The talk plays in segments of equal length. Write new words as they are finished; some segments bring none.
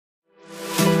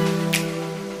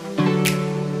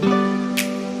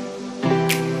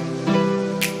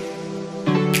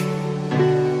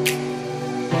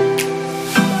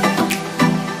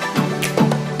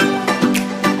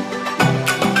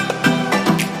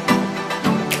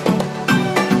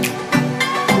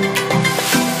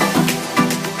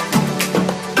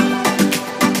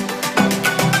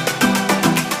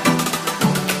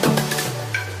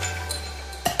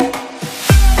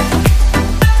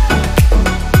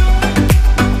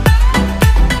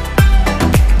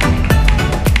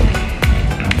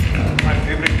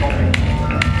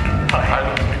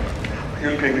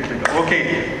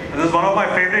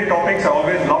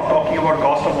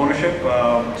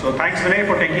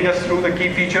taking us through the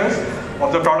key features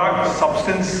of the product.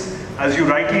 Substance, as you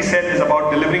rightly said, is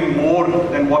about delivering more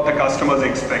than what the customers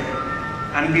expect.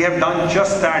 And we have done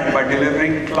just that by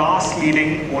delivering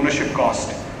class-leading ownership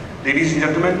cost. Ladies and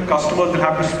gentlemen, customers will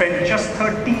have to spend just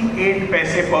 38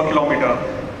 paise per kilometer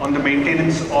on the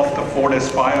maintenance of the Ford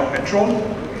Aspire petrol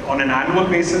on an annual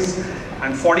basis,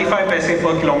 and 45 paise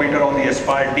per kilometer on the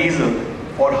Aspire diesel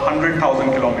for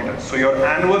 100,000 kilometers. So your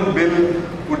annual bill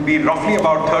would be roughly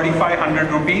about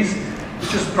 3,500 rupees,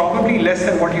 which is probably less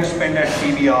than what you spend at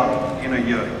PVR in a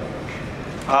year.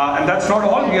 And that's not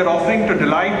all. We are offering to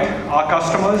delight our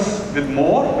customers with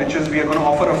more, which is we are going to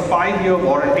offer a 5-year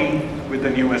warranty with the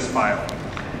new Aspire.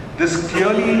 This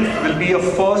clearly will be a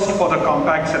first for the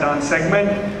compact sedan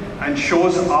segment and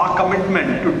shows our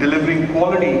commitment to delivering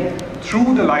quality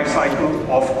through the life cycle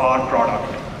of our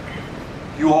product.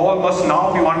 You all must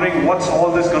now be wondering what's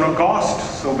all this going to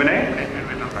cost. So Vinay?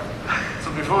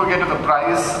 So before we get to the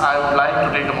price, I would like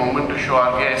to take a moment to show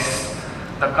our guests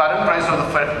the current price of the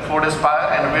Ford Aspire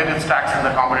and where it stacks in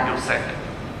the competitive set.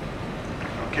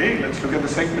 Okay, let's look at the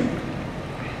segment.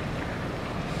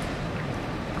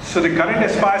 So the current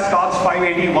Aspire starts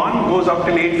 581, goes up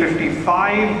till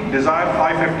 855, Desire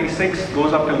 556,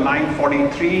 goes up till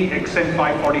 943, Accent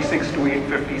 546 to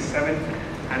 857,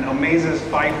 and Amaze is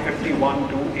 551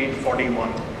 to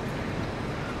 841.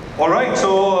 Alright,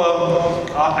 so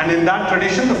and in that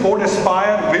tradition, the Ford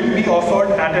Aspire will be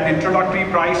offered at an introductory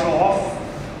price of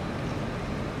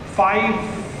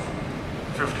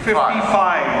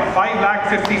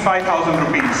 5,55,000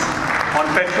 rupees. On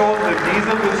petrol, the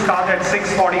diesel will start at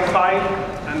 645,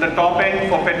 and the top end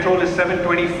for petrol is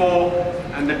 724,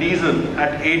 and the diesel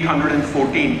at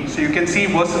 814. So you can see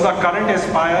versus our current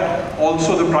Aspire,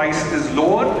 also the price is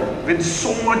lower with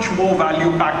so much more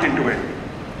value packed into it.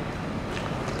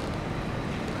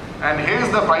 And here's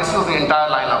the price of the entire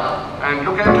lineup. And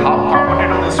look at how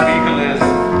competitive this vehicle is